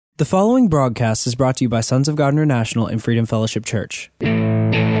The following broadcast is brought to you by Sons of God International and Freedom Fellowship Church. Hello,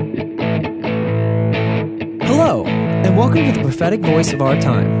 and welcome to the prophetic voice of our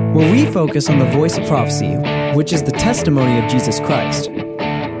time, where we focus on the voice of prophecy, which is the testimony of Jesus Christ.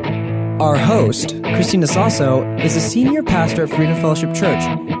 Our host, Christina Sasso, is a senior pastor at Freedom Fellowship Church.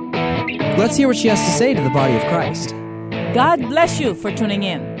 Let's hear what she has to say to the body of Christ. God bless you for tuning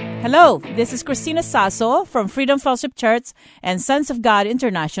in. Hello, this is Christina Sasso from Freedom Fellowship Church and Sons of God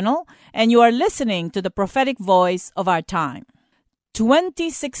International, and you are listening to the prophetic voice of our time.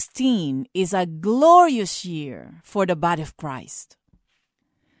 2016 is a glorious year for the body of Christ.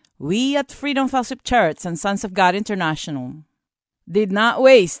 We at Freedom Fellowship Church and Sons of God International did not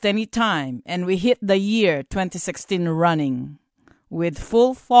waste any time, and we hit the year 2016 running with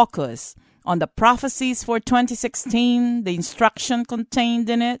full focus on the prophecies for 2016, the instruction contained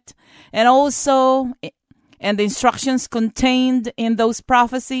in it, and the instructions contained in those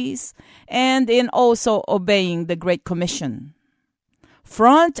prophecies, and in also obeying the Great Commission.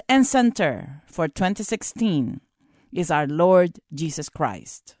 Front and center for 2016 is our Lord Jesus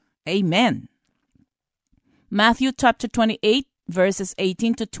Christ. Amen. Matthew chapter 28, verses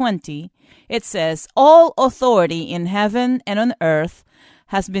 18 to 20, it says, "All authority in heaven and on earth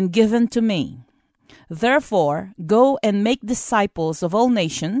has been given to me. Therefore, go and make disciples of all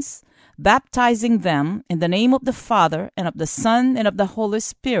nations, baptizing them in the name of the Father and of the Son and of the Holy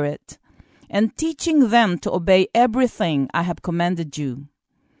Spirit, and teaching them to obey everything I have commanded you.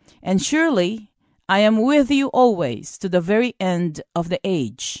 And surely I am with you always to the very end of the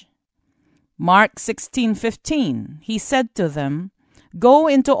age." Mark 16:15, he said to them, "Go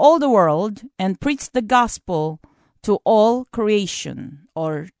into all the world and preach the gospel to all creation,"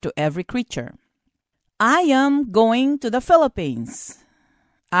 or to every creature. I am going to the Philippines.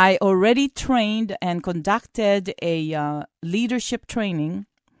 I already trained and conducted a leadership training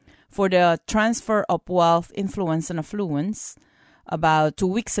for the transfer of wealth, influence, and affluence about 2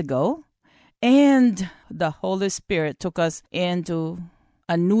 weeks ago. And the Holy Spirit took us into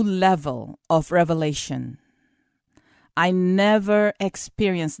a new level of revelation. I never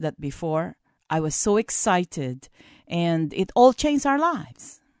experienced that before. I was so excited, and it all changed our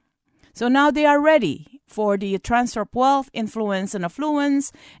lives. So now they are ready for the transfer of wealth, influence, and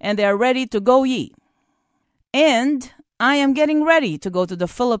affluence, and they are ready to go ye. And I am getting ready to go to the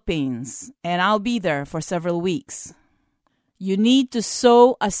Philippines, and I'll be there for several weeks. You need to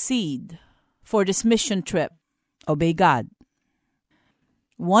sow a seed for this mission trip. Obey God.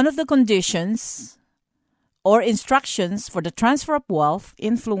 One of the conditions or instructions for the transfer of wealth,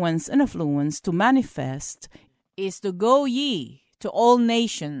 influence, and affluence to manifest is to go ye to all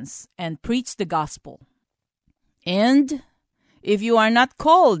nations and preach the gospel. And if you are not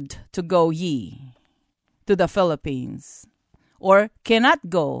called to go ye to the Philippines, or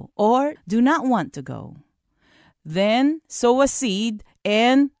cannot go, or do not want to go, then sow a seed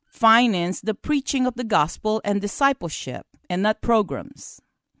and finance the preaching of the gospel and discipleship, and not programs.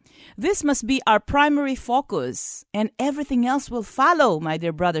 This must be our primary focus, and everything else will follow, my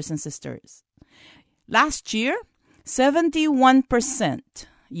dear brothers and sisters. Last year, 71%,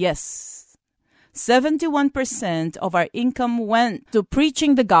 yes, 71% of our income went to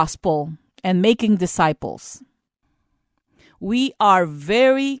preaching the gospel and making disciples. We are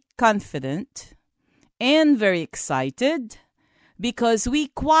very confident and very excited because we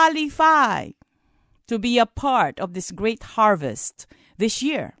qualify to be a part of this great harvest this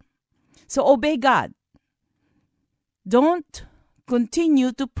year. So obey God. Don't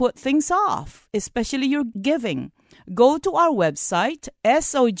continue to put things off, especially your giving. Go to our website,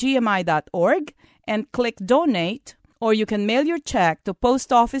 sogmi.org, and click donate, or you can mail your check to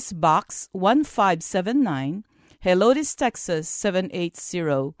Post Office Box 1579, Helotes, Texas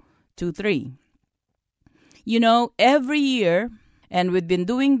 78023. You know, every year, and we've been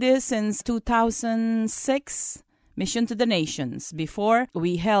doing this since 2006, Mission to the Nations. Before,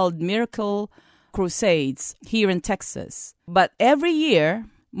 we held miracle crusades here in Texas. But every year,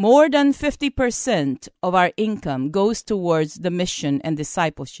 more than 50% of our income goes towards the mission and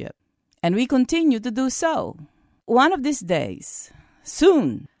discipleship. And we continue to do so. One of these days,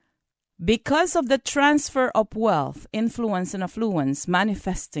 soon, because of the transfer of wealth, influence, and affluence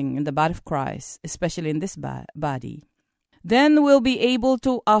manifesting in the body of Christ, especially in this body, then we'll be able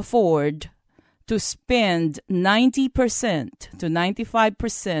to afford to spend 90% to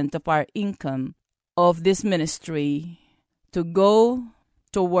 95% of our income of this ministry to go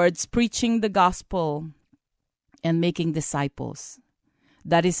towards preaching the gospel and making disciples.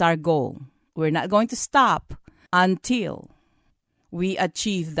 That is our goal. We're not going to stop until we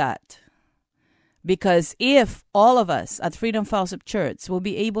achieve that. Because if all of us at Freedom Fellowship Church will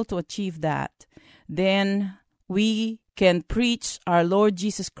be able to achieve that, then we can preach our Lord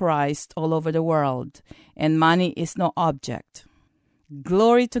Jesus Christ all over the world, and money is no object.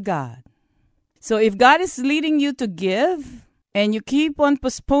 Glory to God. So if God is leading you to give and you keep on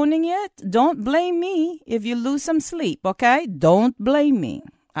postponing it, don't blame me if you lose some sleep, okay? Don't blame me.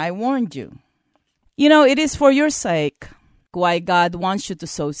 I warned you. You know, it is for your sake why God wants you to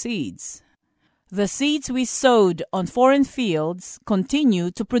sow seeds. The seeds we sowed on foreign fields continue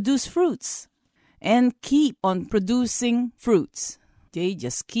to produce fruits and keep on producing fruits. They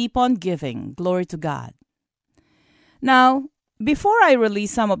just keep on giving. Glory to God. Now, before I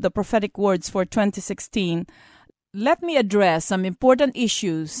release some of the prophetic words for 2016, let me address some important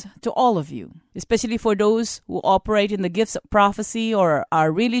issues to all of you, especially for those who operate in the gifts of prophecy or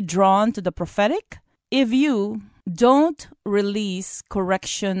are really drawn to the prophetic. If you don't release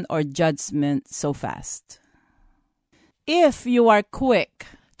correction or judgment so fast. If you are quick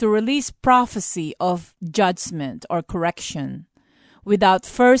to release prophecy of judgment or correction without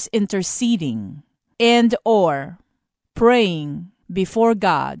first interceding and or praying before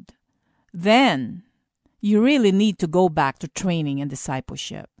God, then you really need to go back to training and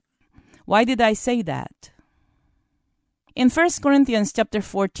discipleship. Why did I say that? In 1 Corinthians chapter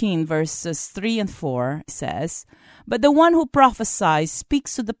 14, verses 3 and 4 says, "But the one who prophesies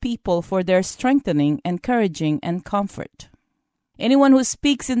speaks to the people for their strengthening, encouraging, and comfort. Anyone who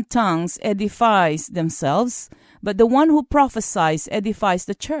speaks in tongues edifies themselves, but the one who prophesies edifies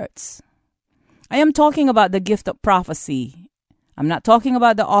the church." I am talking about the gift of prophecy. I'm not talking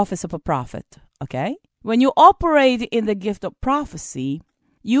about the office of a prophet, okay? When you operate in the gift of prophecy,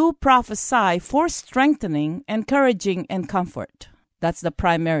 you prophesy for strengthening, encouraging, and comfort. That's the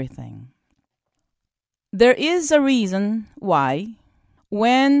primary thing. There is a reason why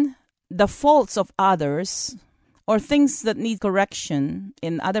when the faults of others or things that need correction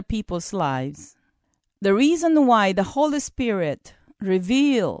in other people's lives, the reason why the Holy Spirit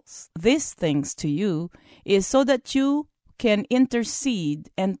reveals these things to you is so that you can intercede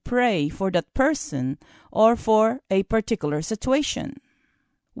and pray for that person or for a particular situation.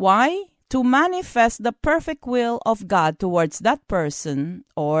 Why? To manifest the perfect will of God towards that person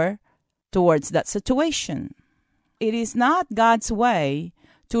or towards that situation. It is not God's way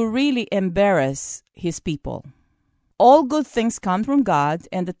to really embarrass His people. All good things come from God,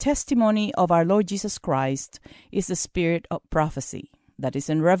 and the testimony of our Lord Jesus Christ is the spirit of prophecy. That is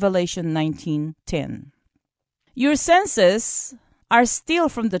in Revelation 19:10. Your senses are still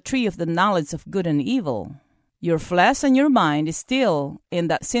from the tree of the knowledge of good and evil. Your flesh and your mind is still in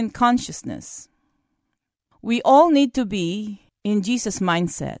that sin consciousness. We all need to be in Jesus'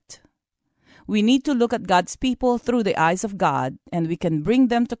 mindset. We need to look at God's people through the eyes of God, and we can bring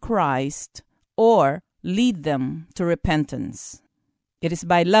them to Christ or lead them to repentance. It is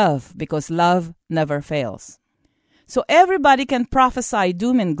by love, because love never fails. So everybody can prophesy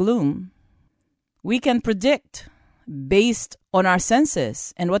doom and gloom. We can predict based on our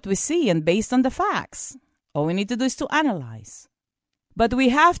senses and what we see and based on the facts. All we need to do is to analyze. But we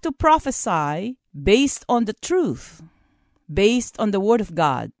have to prophesy based on the truth, based on the Word of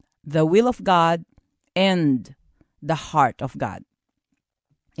God, the will of God, and the heart of God.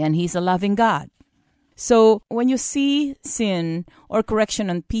 And He's a loving God. So when you see sin or correction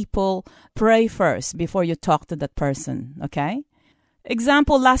on people, pray first before you talk to that person, okay?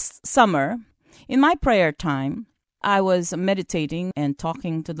 Example, last summer, in my prayer time, I was meditating and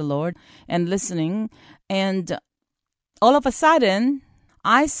talking to the Lord and listening, and all of a sudden,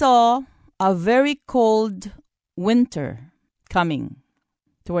 I saw a very cold winter coming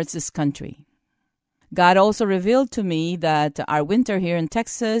towards this country. God also revealed to me that our winter here in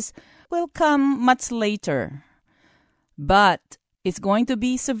Texas will come much later, but it's going to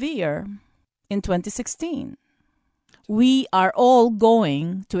be severe in 2016. We are all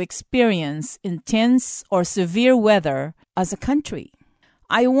going to experience intense or severe weather as a country.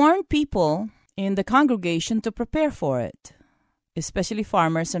 I warn people in the congregation to prepare for it, especially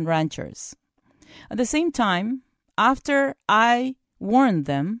farmers and ranchers. At the same time, after I warned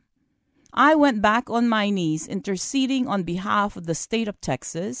them, I went back on my knees interceding on behalf of the state of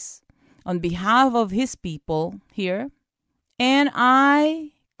Texas, on behalf of His people here, and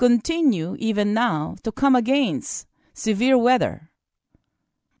I continue even now to come against severe weather.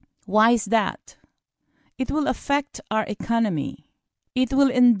 Why is that? It will affect our economy. It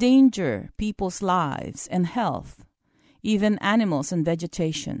will endanger people's lives and health, even animals and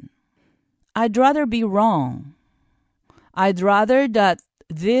vegetation. I'd rather be wrong. I'd rather that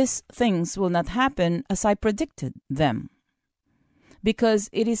these things will not happen as I predicted them, because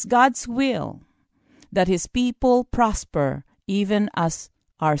it is God's will that His people prosper, even as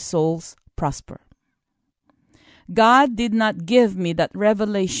our souls prosper. God did not give me that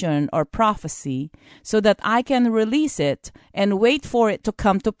revelation or prophecy so that I can release it and wait for it to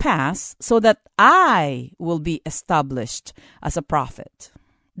come to pass so that I will be established as a prophet.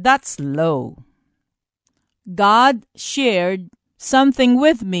 That's low. God shared something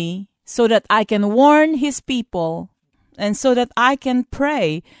with me so that I can warn His people and so that I can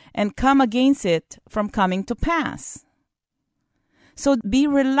pray and come against it from coming to pass. So be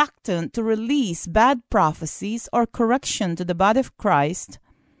reluctant to release bad prophecies or correction to the body of Christ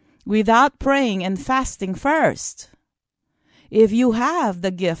without praying and fasting first. If you have the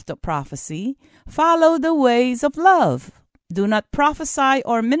gift of prophecy, follow the ways of love. Do not prophesy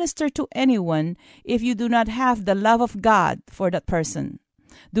or minister to anyone if you do not have the love of God for that person.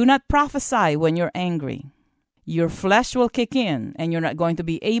 Do not prophesy when you're angry. Your flesh will kick in and you're not going to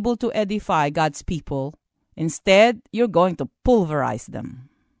be able to edify God's people. Instead, you're going to pulverize them.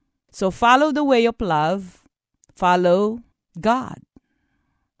 So follow the way of love. Follow God.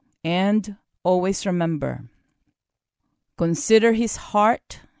 And always remember, consider His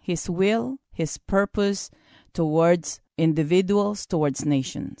heart, His will, His purpose towards individuals, towards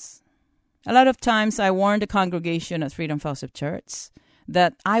nations. A lot of times I warn the congregation at Freedom Fellowship Church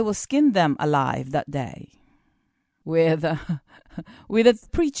that I will skin them alive that day with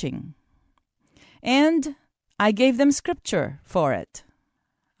preaching. And I gave them scripture for it.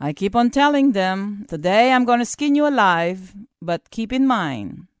 I keep on telling them, today I'm going to skin you alive, but keep in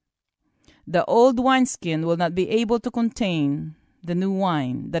mind, the old wineskin will not be able to contain the new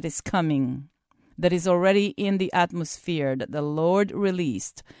wine that is coming, that is already in the atmosphere that the Lord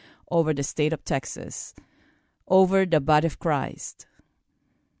released over the state of Texas, over the body of Christ.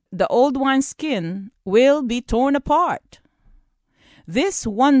 The old wineskin will be torn apart. This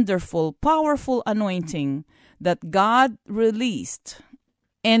wonderful, powerful anointing that God released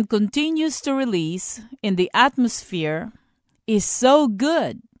and continues to release in the atmosphere is so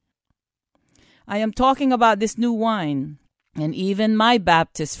good. I am talking about this new wine, and even my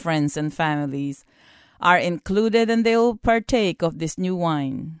Baptist friends and families are included and they will partake of this new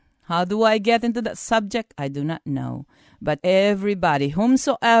wine. How do I get into that subject? I do not know. But everybody,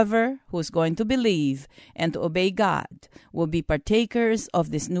 whomsoever who's going to believe and to obey God, will be partakers of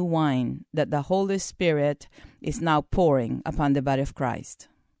this new wine that the Holy Spirit is now pouring upon the body of Christ.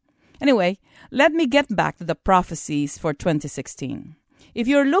 Anyway, let me get back to the prophecies for 2016. If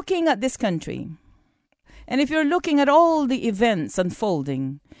you're looking at this country, and if you're looking at all the events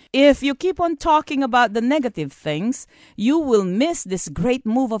unfolding, if you keep on talking about the negative things, you will miss this great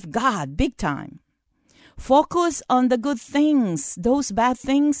move of God big time. Focus on the good things. Those bad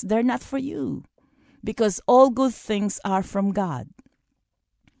things, they're not for you, because all good things are from God.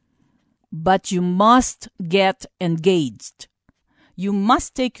 But you must get engaged. You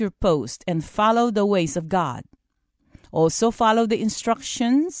must take your post and follow the ways of God. Also follow the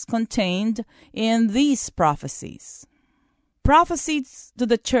instructions contained in these prophecies. Prophecies to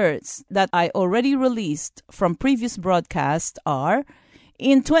the church that I already released from previous broadcasts are: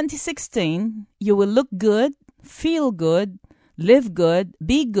 in 2016, you will look good, feel good, live good,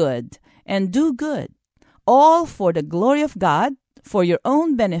 be good, and do good, all for the glory of God, for your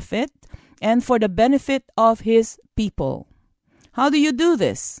own benefit, and for the benefit of His people. How do you do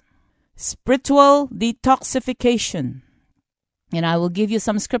this? Spiritual detoxification. And I will give you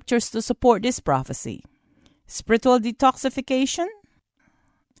some scriptures to support this prophecy. Spiritual detoxification.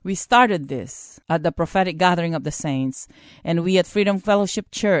 We started this at the prophetic gathering of the saints, and we at Freedom Fellowship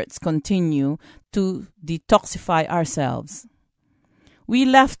Church continue to detoxify ourselves. We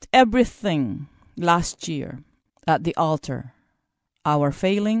left everything last year at the altar. Our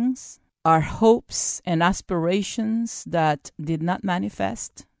failings, our hopes and aspirations that did not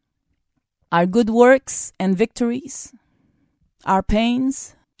manifest, our good works and victories, our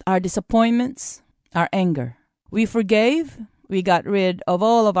pains, our disappointments, our anger. We forgave. We got rid of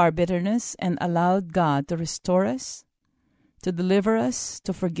all of our bitterness and allowed God to restore us, to deliver us,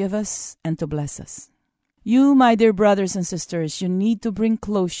 to forgive us, and to bless us. You, my dear brothers and sisters, you need to bring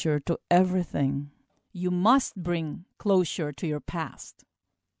closure to everything. You must bring closure to your past.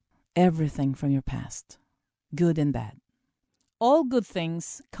 Everything from your past, good and bad. All good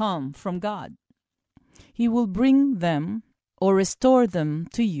things come from God. He will bring them or restore them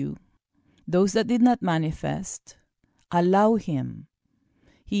to you. Those that did not manifest, allow Him.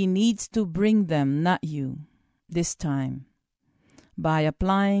 He needs to bring them, not you, this time, by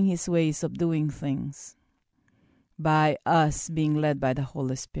applying His ways of doing things, by us being led by the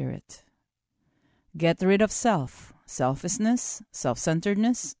Holy Spirit. Get rid of selfishness,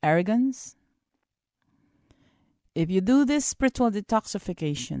 self-centeredness, arrogance. If you do this spiritual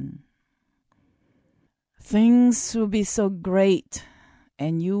detoxification, things will be so great,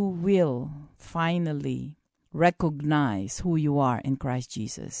 and you will finally recognize who you are in Christ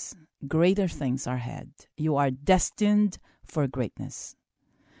Jesus. Greater things are ahead. You are destined for greatness.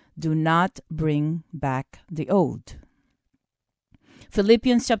 Do not bring back the old.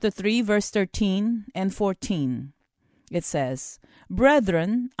 Philippians chapter 3, verse 13 and 14. It says,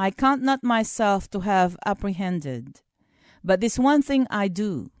 "Brethren, I count not myself to have apprehended, but this one thing I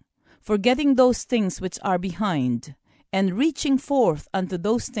do, forgetting those things which are behind, and reaching forth unto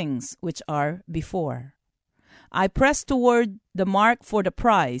those things which are before. I press toward the mark for the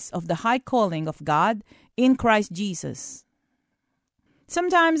prize of the high calling of God in Christ Jesus."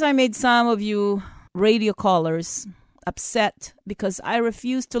 Sometimes I made some of you radio callers upset because I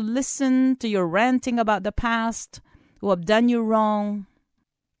refuse to listen to your ranting about the past, who have done you wrong,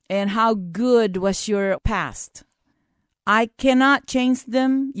 and how good was your past. I cannot change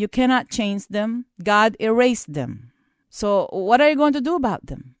them. You cannot change them. God erased them. So what are you going to do about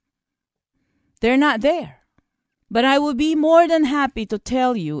them? They're not there. But I will be more than happy to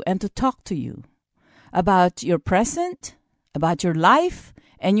tell you and to talk to you about your present, about your life,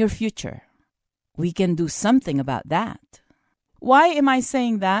 and your future. We can do something about that. Why am I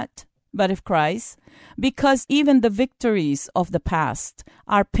saying that? But if Christ, because even the victories of the past,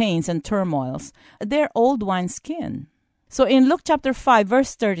 our pains and turmoils, they're old wineskin. So in Luke chapter 5,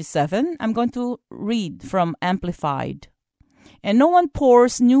 verse 37, I'm going to read from Amplified. "And no one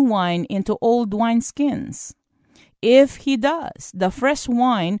pours new wine into old wineskins. If he does, the fresh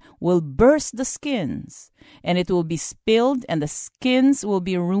wine will burst the skins, and it will be spilled, and the skins will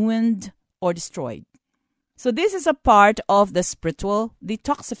be ruined or destroyed." So this is a part of the spiritual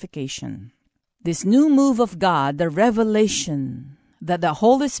detoxification. This new move of God, the revelation that the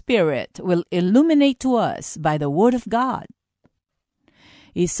Holy Spirit will illuminate to us by the Word of God,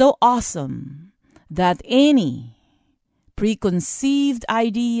 is so awesome that any preconceived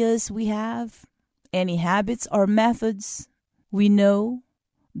ideas we have, any habits or methods, we know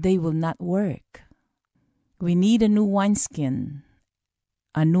they will not work. We need a new wineskin,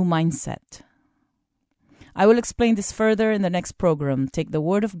 a new mindset. I will explain this further in the next program. Take the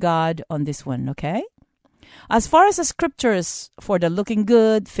Word of God on this one, okay? As far as the scriptures for the looking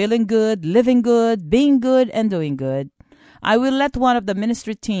good, feeling good, living good, being good, and doing good, I will let one of the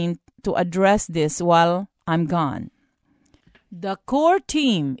ministry team to address this while I'm gone. The core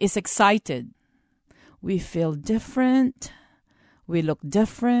team is excited. We feel different. We look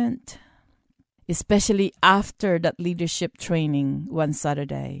different. Especially after that leadership training one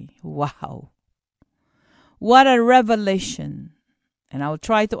Saturday. Wow. What a revelation. And I'll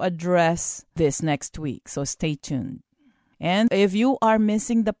try to address this next week, so stay tuned. And if you are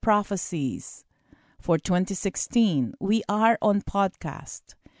missing the prophecies for 2016, we are on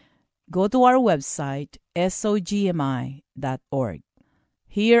podcast. Go to our website, sogmi.org.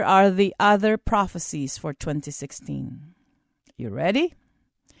 Here are the other prophecies for 2016. You ready?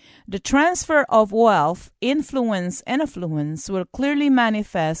 The transfer of wealth, influence, and affluence will clearly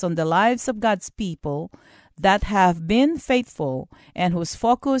manifest on the lives of God's people that have been faithful and whose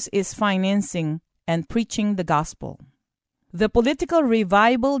focus is financing and preaching the gospel. The political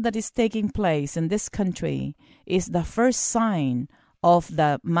revival that is taking place in this country is the first sign of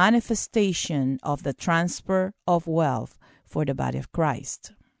the manifestation of the transfer of wealth for the body of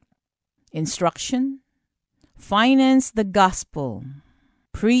Christ. Instruction, finance the gospel,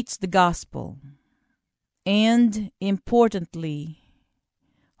 preach the gospel, and importantly,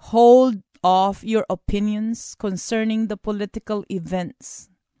 hold off your opinions concerning the political events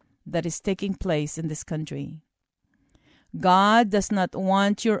that is taking place in this country. God does not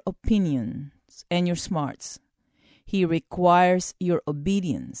want your opinions and your smarts. He requires your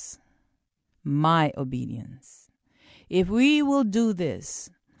obedience, my obedience. If we will do this,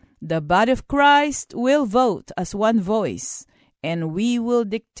 the body of Christ will vote as one voice, and we will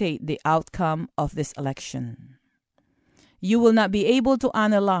dictate the outcome of this election. You will not be able to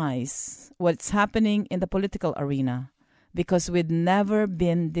analyze what's happening in the political arena because we've never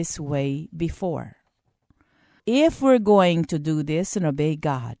been this way before. If we're going to do this and obey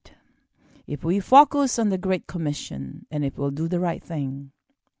God, if we focus on the Great Commission and if we'll do the right thing,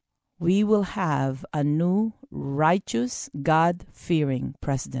 we will have a new, righteous, God-fearing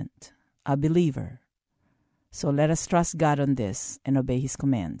president, a believer. So let us trust God on this and obey His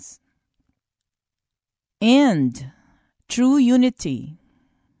commands. And true unity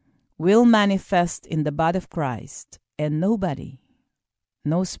will manifest in the body of Christ, and nobody,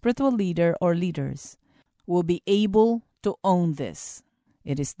 no spiritual leader or leaders, will be able to own this.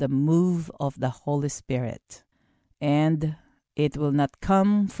 It is the move of the Holy Spirit. and it will not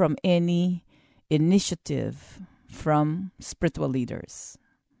come from any initiative from spiritual leaders.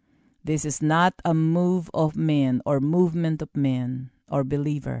 This is not a move of men or movement of men or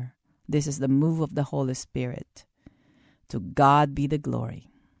believer. This is the move of the Holy Spirit. To God be the glory.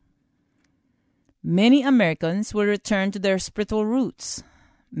 Many Americans will return to their spiritual roots.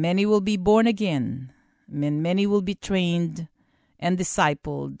 Many will be born again. Many will be trained and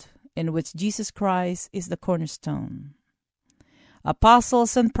discipled, in which Jesus Christ is the cornerstone.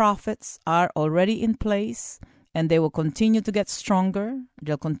 Apostles and prophets are already in place, and they will continue to get stronger.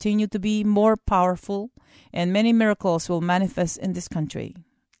 They'll continue to be more powerful, and many miracles will manifest in this country.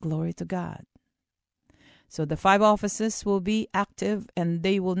 Glory to God. So the 5 offices will be active, and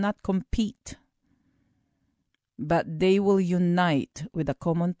they will not compete, but they will unite with a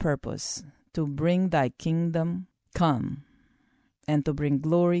common purpose to bring thy kingdom come and to bring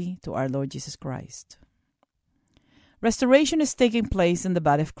glory to our Lord Jesus Christ. Restoration is taking place in the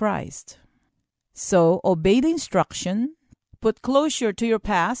body of Christ. So obey the instruction, put closure to your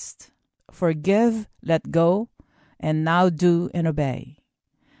past, forgive, let go, and now do and obey.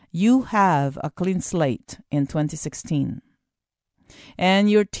 You have a clean slate in 2016. And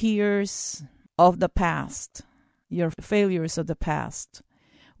your tears of the past, your failures of the past,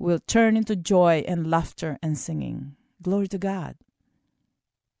 will turn into joy and laughter and singing. Glory to God.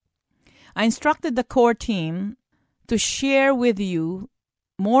 I instructed the core team to share with you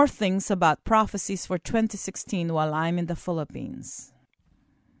more things about prophecies for 2016 while I'm in the Philippines.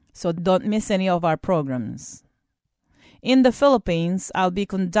 So don't miss any of our programs. In the Philippines, I'll be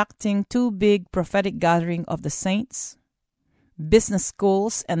conducting 2 big prophetic gatherings of the saints, business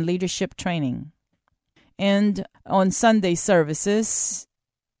schools, and leadership training. And on Sunday services,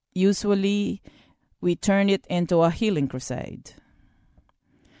 usually we turn it into a healing crusade.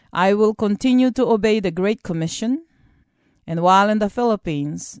 I will continue to obey the Great Commission. And while in the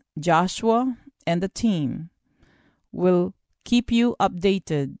Philippines, Joshua and the team will keep you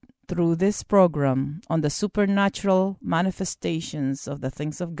updated through this program on the supernatural manifestations of the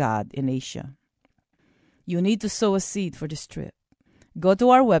things of God in Asia. You need to sow a seed for this trip. Go to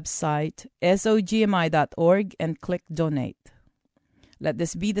our website, sogmi.org, and click Donate. Let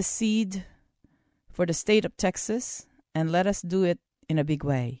this be the seed for the state of Texas, and let us do it in a big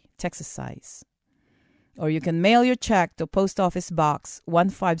way, Texas size. Or you can mail your check to Post Office Box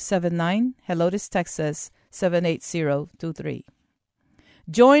 1579, Helotes, Texas 78023.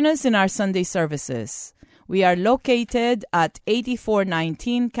 Join us in our Sunday services. We are located at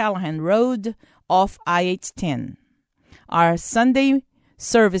 8419 Callahan Road off IH-10. Our Sunday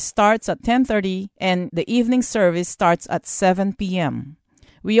service starts at 10:30 and the evening service starts at 7 p.m.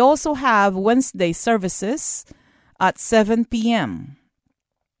 We also have Wednesday services at 7 p.m.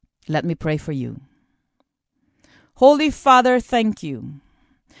 Let me pray for you. Holy Father, thank you.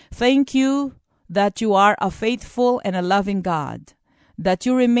 Thank you that you are a faithful and a loving God, that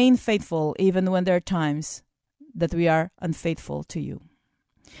you remain faithful even when there are times that we are unfaithful to you.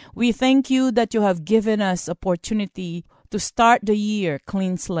 We thank you that you have given us opportunity to start the year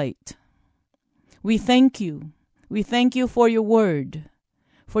clean slate. We thank you. We thank you for your word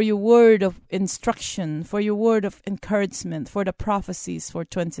of instruction, for your word of encouragement, for the prophecies for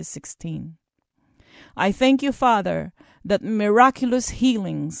 2016. I thank you, Father, that miraculous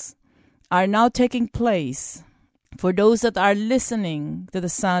healings are now taking place for those that are listening to the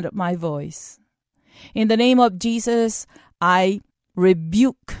sound of my voice. In the name of Jesus, I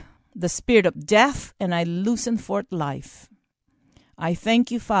rebuke the spirit of death and I loosen forth life. I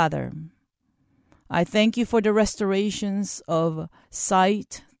thank you, Father. I thank you for the restorations of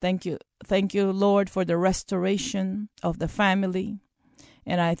sight. Thank you, Lord, for the restoration of the family.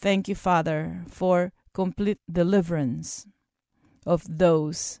 And I thank you, Father, for complete deliverance of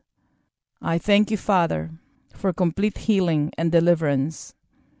those. I thank you, Father, for complete healing and deliverance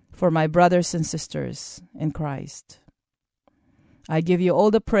for my brothers and sisters in Christ. I give you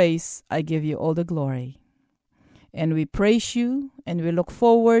all the praise. I give you all the glory. And we praise you and we look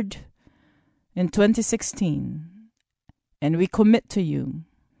forward in 2016. And we commit to you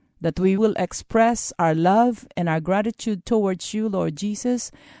that we will express our love and our gratitude towards you, Lord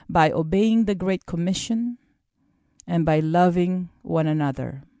Jesus, by obeying the Great Commission and by loving one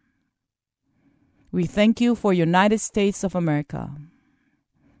another. We thank you for United States of America.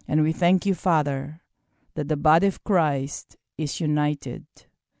 And we thank you, Father, that the body of Christ is united.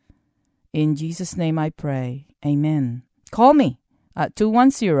 In Jesus' name I pray. Amen. Call me at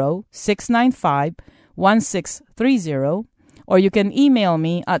 210-695-1630. Or you can email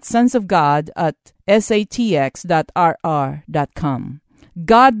me at sonsofgod@satx.rr.com.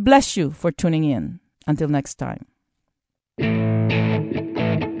 God bless you for tuning in. Until next time.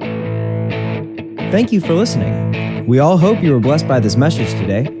 Thank you for listening. We all hope you were blessed by this message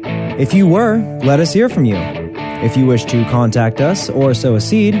today. If you were, let us hear from you. If you wish to contact us or sow a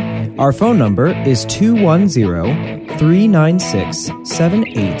seed, our phone number is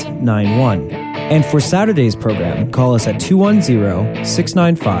 210-396-7891. And for Saturday's program, call us at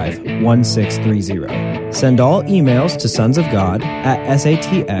 210-695-1630. Send all emails to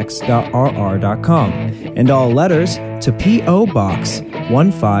sonsofgod@satx.rr.com and all letters to P.O. Box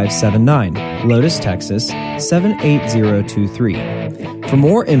 1579, Lotus, Texas 78023. For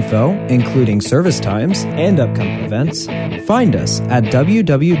more info, including service times and upcoming events, find us at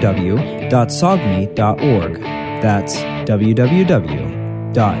www.sogmi.org. That's www.sogmi.org.